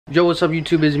Yo, what's up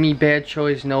YouTube? It's me,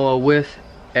 BadChoiceNoah, with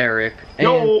Eric.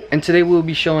 And today we'll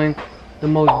be showing the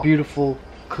most beautiful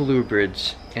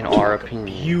colubrids in our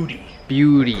opinion.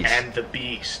 Beauties. And the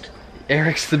beast.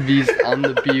 Eric's the beast, I'm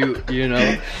the beaut, you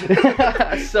know.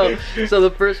 so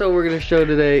the first one we're gonna show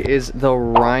today is the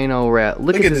rhino rat.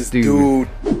 Look at this dude.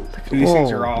 These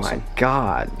things are awesome. Oh my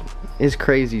god. It's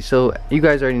crazy. So you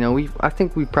guys already know, I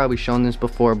think we've probably shown this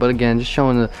before, but again, just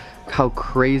showing how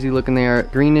crazy looking they are.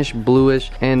 Greenish,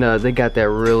 bluish, and they got that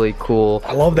really cool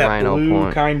I love that rhino blue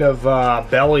point. kind of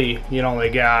belly, you know, they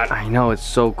got. I know, it's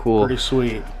so cool. Pretty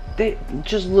sweet. They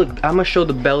just look. I'm gonna show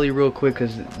the belly real quick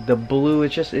because the blue.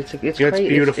 It's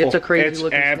beautiful. It's a crazy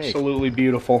looking snake. It's absolutely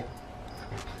beautiful.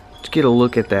 Let's get a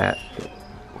look at that.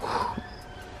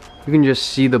 You can just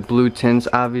see the blue tints,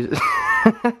 obviously.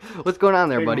 What's going on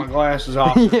there, Take buddy? my glasses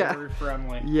off. Yeah. Very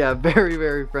friendly. Yeah,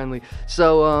 very friendly.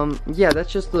 So yeah,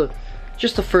 that's just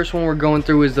the first one we're going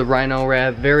through is the rhino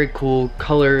rat. Very cool.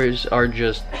 Colors are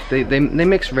just they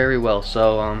mix very well.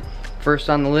 So first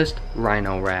on the list,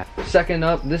 rhino rat. Second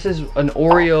up, this is an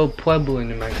Oreo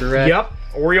Pueblan, am I correct? Yep,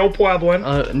 Oreo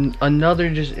Pueblan. Another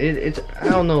it's I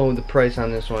don't know the price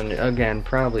on this one. Again,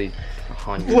 probably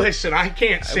 100. Listen, I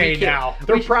can't say now.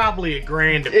 They're probably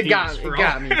 $1,000 a piece. It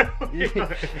got me.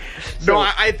 No,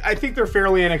 I think they're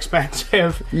fairly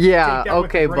inexpensive. Yeah,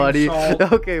 okay, buddy.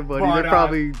 Okay, buddy. But, they're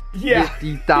probably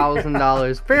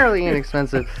 $50,000. Fairly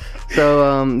inexpensive.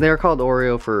 So they're called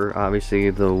Oreo for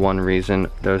obviously the one reason.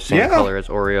 They're the same color as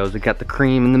Oreos. They got the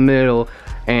cream in the middle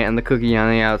and the cookie on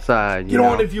the outside. You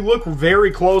know, and if you look very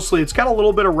closely, it's got a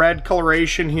little bit of red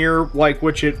coloration here, like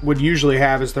which it would usually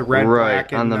have is the red,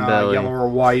 black, and on the belly. Yellow or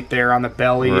white there on the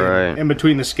belly, and in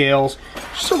between the scales.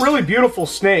 Just a really beautiful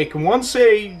snake. And once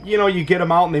you get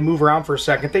them out and they move around for a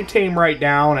second, they tame right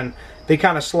down and they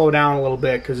kind of slow down a little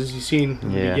bit because, as you've seen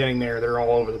in the beginning there, they're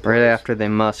all over the place. Right after they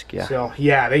musk, yeah. So,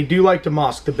 yeah, they do like to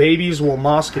musk. The babies will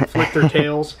musk and flick their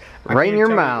tails. Right in your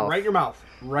mouth. Right in your mouth.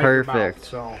 Right Perfect.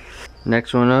 In your mouth, so.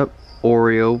 Next one up,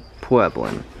 Oreo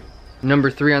Pueblan. Number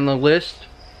 3 on the list,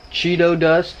 Cheeto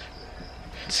Dust,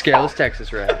 Scaleless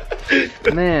Texas Rat.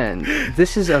 Man,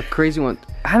 this is a crazy one.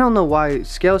 I don't know why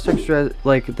Scaleless Texas Rat,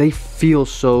 like, they feel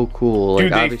so cool.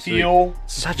 Dude, like, they feel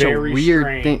such a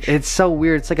weird thing. It's so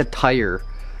weird. It's like a tire.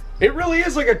 It really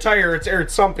is like a tire.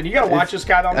 It's something. You gotta watch this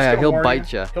guy down. He'll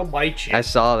bite you. He'll bite you. I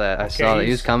saw that. I saw that.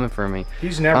 He was coming for me.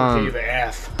 He's never gave a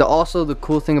F. Also, the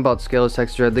cool thing about Scaleless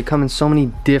Texas Rat, they come in so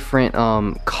many different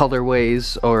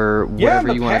colorways or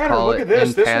whatever you want to call it. Look at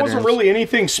this. This wasn't really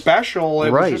anything special. It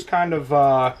was just kind of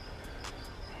a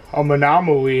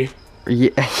monomaly.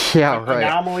 Yeah, right.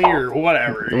 Anomaly or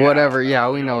whatever. Whatever, yeah,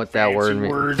 we know what that word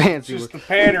means. Fancy just the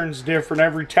pattern's different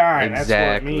every time.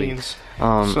 Exactly. That's what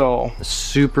it means.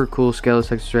 Super cool Scaleless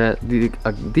Texas Rat.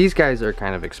 These guys are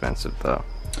kind of expensive though.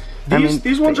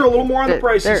 These ones are a little more on the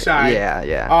pricey side.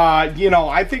 Yeah.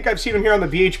 I think I've seen them here on the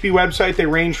BHP website. They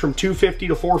range from $250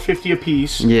 to $450 a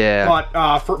piece. Yeah.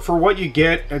 But for what you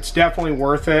get, it's definitely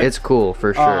worth it. It's cool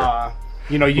for sure.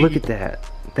 Look at that.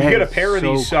 You get a pair of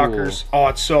these suckers. Cool. Oh,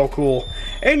 it's so cool.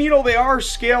 And they are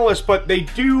scaleless, but they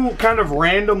do kind of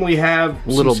randomly have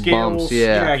little some scales, bumps,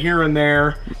 yeah, here and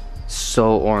there.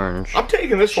 So orange. I'm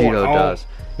taking this one Cheeto home. does.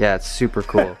 Yeah, it's super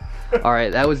cool. All right,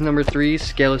 that was number 3,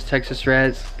 Scaleless Texas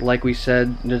Rats. Like we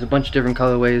said, there's a bunch of different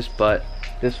colorways, but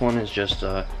this one is just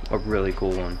a really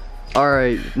cool one. All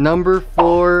right, number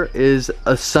 4 is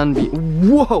a sunbeam.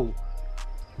 Whoa!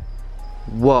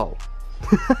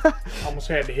 Almost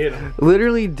had to hit him.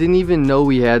 Literally didn't even know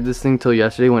we had this thing till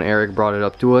yesterday when Eric brought it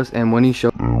up to us, and when he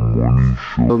showed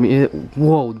me it,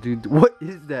 whoa, dude, what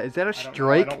is that? Is that a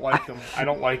strike? I don't like them. I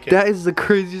don't like it. That is the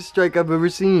craziest strike I've ever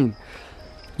seen.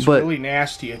 It's really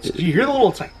nasty. You hear the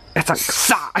little thing? It's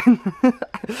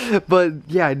like, but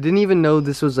yeah, I didn't even know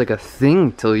this was like a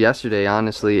thing till yesterday,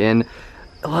 honestly. And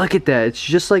look at that. It's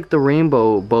just like the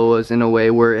rainbow boas in a way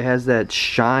where it has that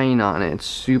shine on it. It's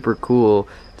super cool.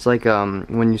 It's like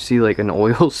when you see like an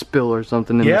oil spill or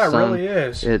something in the sun. Yeah, it really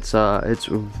is.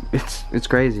 It's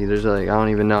crazy. There's like, I don't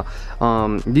even know.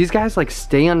 These guys like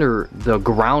stay under the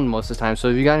ground most of the time. So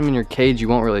if you got them in your cage, you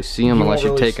won't really see them unless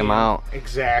you take them out.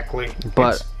 Exactly.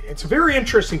 But it's a very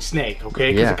interesting snake,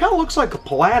 okay? Because it kind of looks like a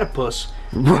platypus.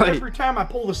 Right. Every time I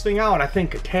pull this thing out, I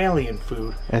think Italian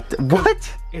food.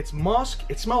 What? It's musk.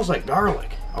 It smells like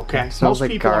garlic. Okay. It smells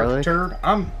like garlic.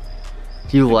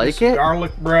 Do you like it?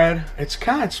 Garlic bread. It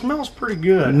smells pretty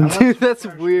good. Dude, that's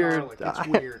weird. It's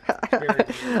weird. It's very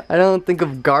weird. I don't think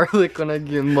of garlic when I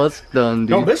get musk done,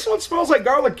 dude. No, this one smells like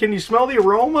garlic. Can you smell the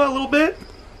aroma a little bit?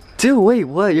 Dude, wait,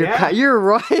 what? You're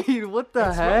right. What the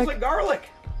heck? It smells like garlic.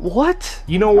 What?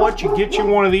 You know what? You get you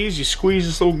one of these, you squeeze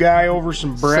this little guy over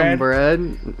some bread. Some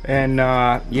bread. And,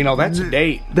 you know, that's a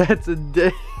date. That's a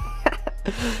date.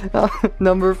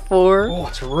 Number 4. Oh,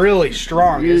 it's really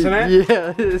strong, isn't it?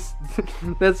 Yeah,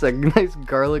 that's a nice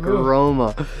garlic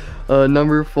aroma.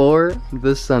 Number 4,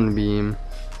 the sunbeam.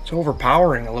 It's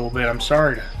overpowering a little bit, I'm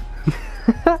sorry.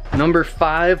 Number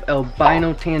 5,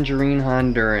 albino tangerine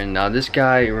Honduran. Now this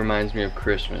guy reminds me of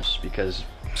Christmas because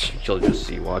you'll just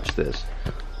see, watch this.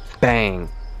 Bang.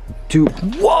 Dude,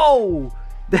 whoa!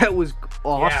 That was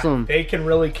awesome. Yeah, they can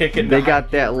really kick it. They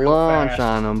got that launch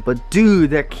on them. But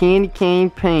dude, that candy cane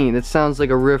paint, that sounds like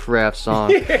a Riff Raff song.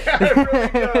 Yeah, it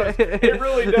really does. It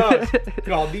really does.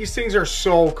 You know, these things are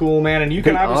so cool, man. And you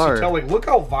can obviously tell, like, look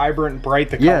how vibrant and bright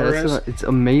the color is. It's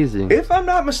amazing. If I'm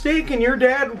not mistaken, your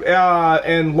dad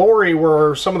and Lori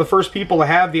were some of the first people to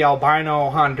have the albino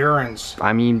Hondurans.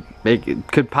 I mean, it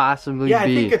could possibly be. Yeah,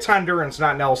 I think it's Hondurans,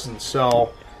 not Nelsons.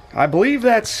 So I believe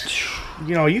that's,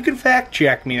 you know, you can fact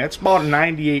check me. That's about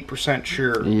 98%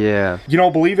 sure. Yeah. You know,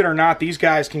 believe it or not, these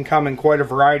guys can come in quite a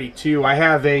variety too. I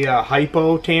have a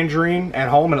hypo tangerine at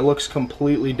home, and it looks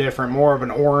completely different. More of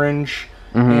an orange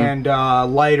and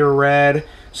lighter red.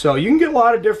 So you can get a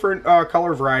lot of different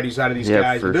color varieties out of these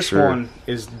guys. This one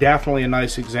is definitely a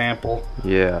nice example.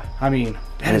 Yeah. I mean,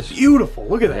 that is beautiful.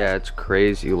 Look at that. Yeah, it's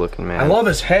crazy looking, man. I love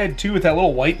his head too, with that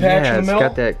little white patch in the middle. Yeah, it's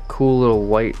got that cool little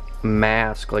white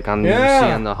mask like on you see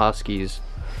on the Huskies.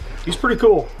 He's pretty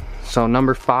cool. So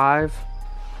number 5,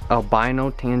 albino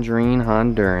tangerine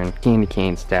Honduran, candy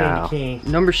cane style. Candy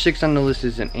cane. Number 6 on the list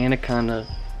is an anaconda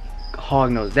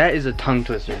hognose. That is a tongue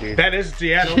twister, dude. That is,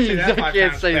 yeah, don't say that. I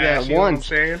can't say that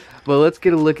once. But let's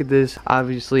get a look at this.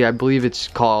 Obviously, I believe it's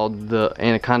called the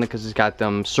anaconda because it's got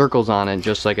them circles on it,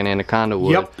 just like an anaconda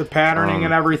would. Yep, the patterning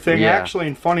and everything. Yeah. Actually,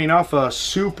 and funny enough, a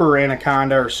super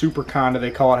anaconda or super conda,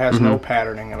 they call it, has no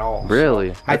patterning at all.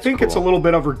 Really? So I think it's a little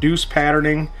bit of reduced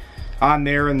patterning on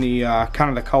there, and the kind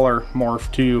of the color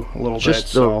morph too a little bit.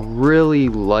 Just a really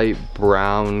light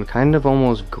brown, kind of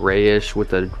almost grayish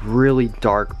with a really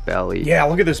dark belly. Yeah,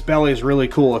 look at this belly, is really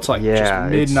cool. It's like just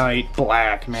midnight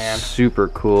black, man. Super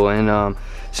cool. And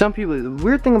some people, the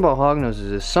weird thing about hognoses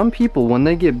is some people, when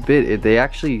they get bit, they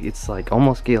actually, it's like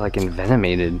almost get like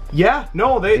envenomated. Yeah,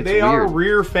 no, they are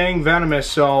rear fang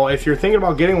venomous. So if you're thinking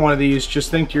about getting one of these,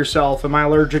 just think to yourself, am I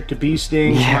allergic to bee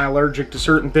stings? Am I allergic to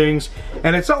certain things?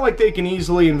 And it's not like they can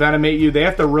easily envenomate you. They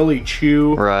have to really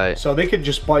chew. Right. So they could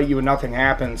just bite you and nothing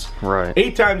happens. Right.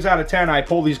 8 times out of 10, I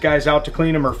pull these guys out to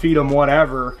clean them or feed them,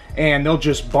 whatever, and they'll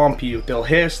just bump you. They'll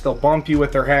hiss, they'll bump you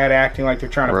with their head, acting like they're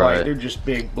trying to bite. They're just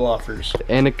big bluffers.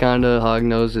 Anaconda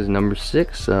hognose is number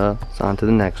 6. It's on to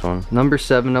the next one. Number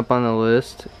 7 up on the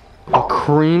list, a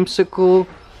creamsicle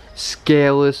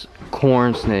scaleless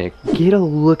corn snake. Get a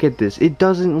look at this. It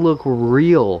doesn't look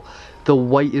real. The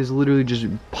white is literally just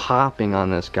popping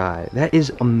on this guy. That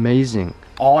is amazing.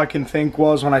 All I can think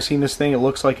was, when I seen this thing, it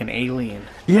looks like an alien.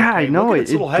 Yeah, I know, it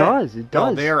does. It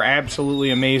does. No, they're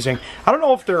absolutely amazing. I don't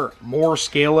know if they're more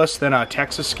scaleless than a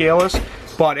Texas scaleless,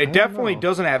 but it definitely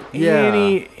doesn't have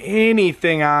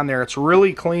anything on there. It's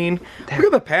really clean. Look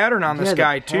at the pattern on this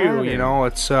guy too. You know,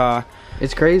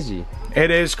 it's crazy. It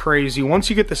is crazy.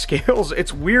 Once you get the scales,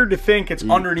 it's weird to think it's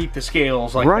underneath the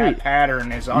scales. Like that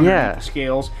pattern is underneath the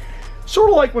scales.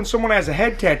 Sort of like when someone has a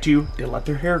head tattoo, they let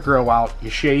their hair grow out, you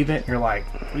shave it, and you're like,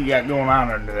 what you got going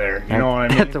on under there? You know what I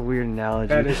mean? That's a weird analogy.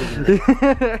 That is a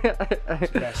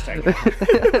weird best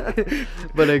technique.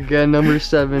 But again, number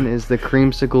 7 is the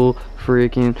creamsicle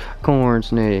freaking corn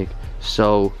snake.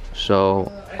 So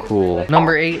cool.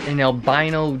 Number 8, an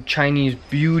albino Chinese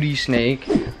beauty snake.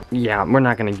 Yeah, we're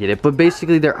not gonna get it, but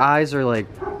basically their eyes are like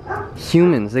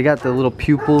humans. They got the little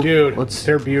pupil. Dude,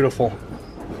 they're beautiful.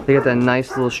 They got that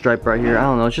nice little stripe right here. I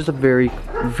don't know, it's just a very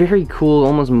cool,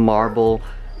 almost marble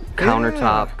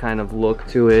countertop kind of look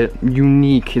to it.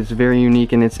 Unique, it's very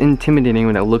unique, and it's intimidating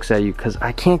when it looks at you because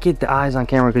I can't get the eyes on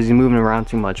camera because he's moving around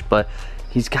too much, but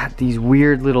he's got these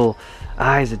weird little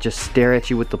eyes that just stare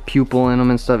at you with the pupil in them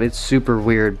and stuff. It's super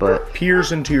weird, but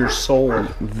peers into your soul.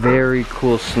 Very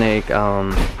cool snake.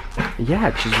 Yeah,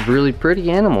 it's just really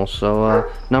pretty animal.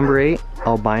 So number 8,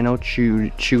 albino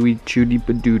chewy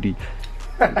badooty.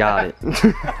 Got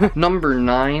it. Number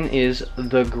 9 is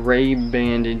the gray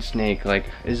banded snake. Like,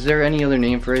 is there any other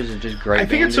name for it? Is it just gray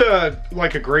banded? I think it's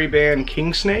like a gray band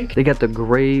king snake. They got the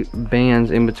gray bands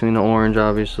in between the orange,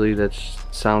 obviously. That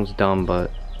sounds dumb,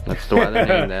 but that's the way they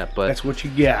named that. But that's what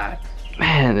you got.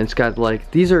 man, it's got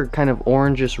like, these are kind of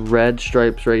orangish red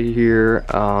stripes right here,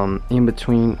 in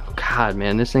between. God,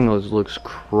 man, this thing looks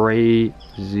crazy.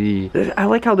 I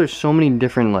like how there's so many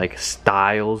different like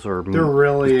styles or there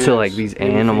really to like these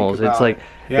animals. It's like,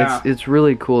 yeah. it's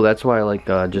really cool. That's why I like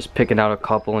just picking out a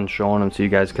couple and showing them to you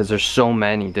guys, because there's so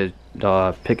many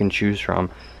to pick and choose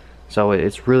from. So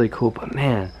it's really cool. But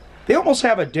man, they almost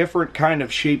have a different kind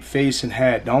of shaped face and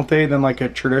head, don't they, than like a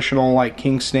traditional like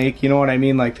king snake, you know what I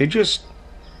mean? Like they just,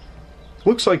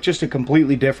 looks like just a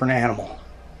completely different animal.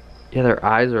 Yeah, their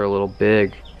eyes are a little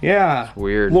big. Yeah. It's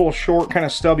weird. Little short, kind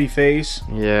of stubby face.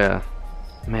 Yeah.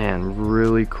 Man,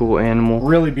 really cool animal.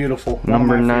 Really beautiful.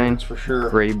 Number 9 for sure.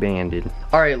 Gray banded.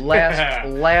 All right,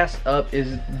 last up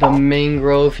is the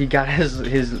mangrove. He got his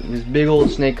big old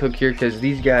snake hook here, because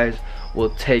these guys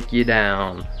will take you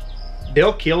down.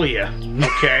 They'll kill you.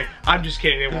 Okay, I'm just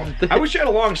kidding. They won't. I wish I had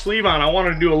a long sleeve on. I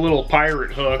wanted to do a little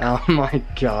pirate hook. Oh my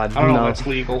God! I don't know if it's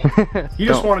legal. You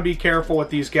just want to be careful with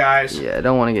these guys. Yeah, I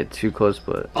don't want to get too close,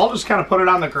 but I'll just kind of put it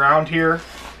on the ground here,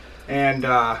 and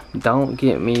don't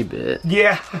get me bit.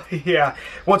 Yeah, yeah.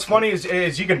 What's funny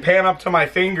is you can pan up to my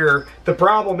finger. The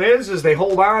problem is they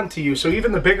hold on to you. So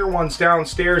even the bigger ones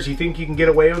downstairs, you think you can get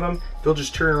away with them, they'll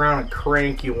just turn around and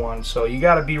crank you one. So you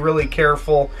got to be really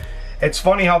careful. It's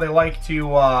funny how they like to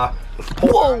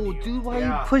whoa, dude, why are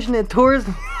you pushing it towards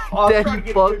me? That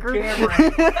you fucker.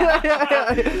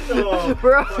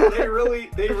 Bro. But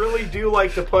they really do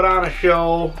like to put on a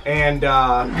show, and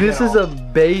this is a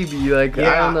baby. Like,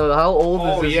 I don't know, how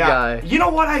old is this guy? You know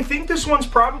what? I think this one's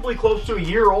probably close to a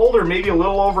year old, or maybe a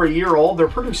little over a year old. They're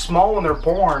pretty small when they're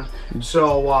born,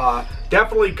 so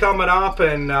definitely coming up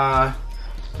and.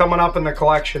 Coming up in the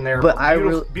collection there.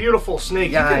 But beautiful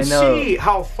snake. Yeah, you can see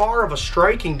how far of a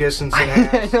striking distance it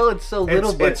has. I know, it's so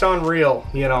little, but it's unreal,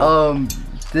 you know.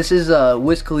 This is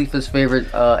Wiz Khalifa's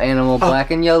favorite animal,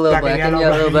 black and yellow, black and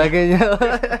yellow.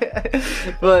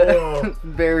 But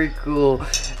very cool.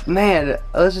 Man,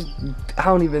 I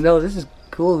don't even know. This is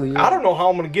cool. I don't know how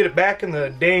I'm gonna get it back in the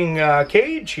dang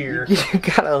cage here. You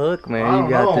got a hook, man. You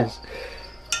got this.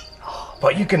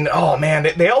 But you can, oh man,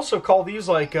 they also call these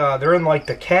like, they're in like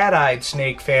the cat-eyed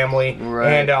snake family.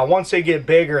 Right. And once they get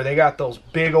bigger, they got those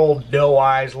big old doe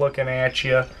eyes looking at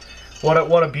you.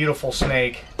 What a beautiful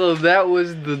snake. So that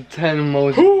was the 10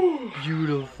 most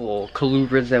beautiful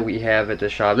colubrids that we have at the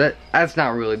shop. That's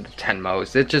not really the 10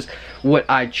 most. It's just what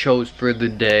I chose for the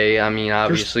day. I mean,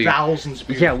 obviously. There's thousands.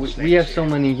 Yeah, we have so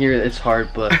many here. It's hard,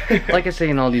 but like I say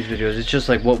in all these videos, it's just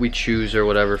like what we choose or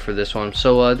whatever for this one.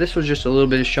 So this was just a little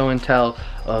bit of show and tell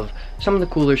of some of the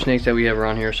cooler snakes that we have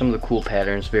around here, some of the cool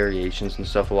patterns, variations, and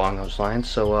stuff along those lines.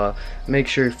 So make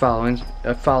sure you follow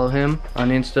him on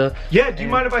Insta. Yeah, do you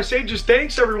mind if I say just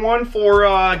thanks everyone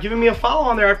for giving me a follow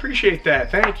on there? I appreciate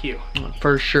that. Thank you.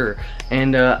 For sure.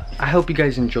 And I hope you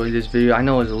guys enjoyed this video. I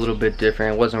know it was a little bit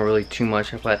different. It wasn't really too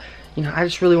much, but you know, I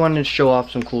just really wanted to show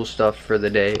off some cool stuff for the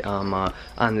day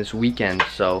on this weekend.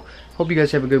 So hope you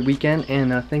guys have a good weekend,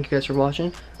 and thank you guys for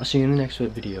watching. I'll see you in the next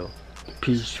video.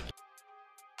 Peace.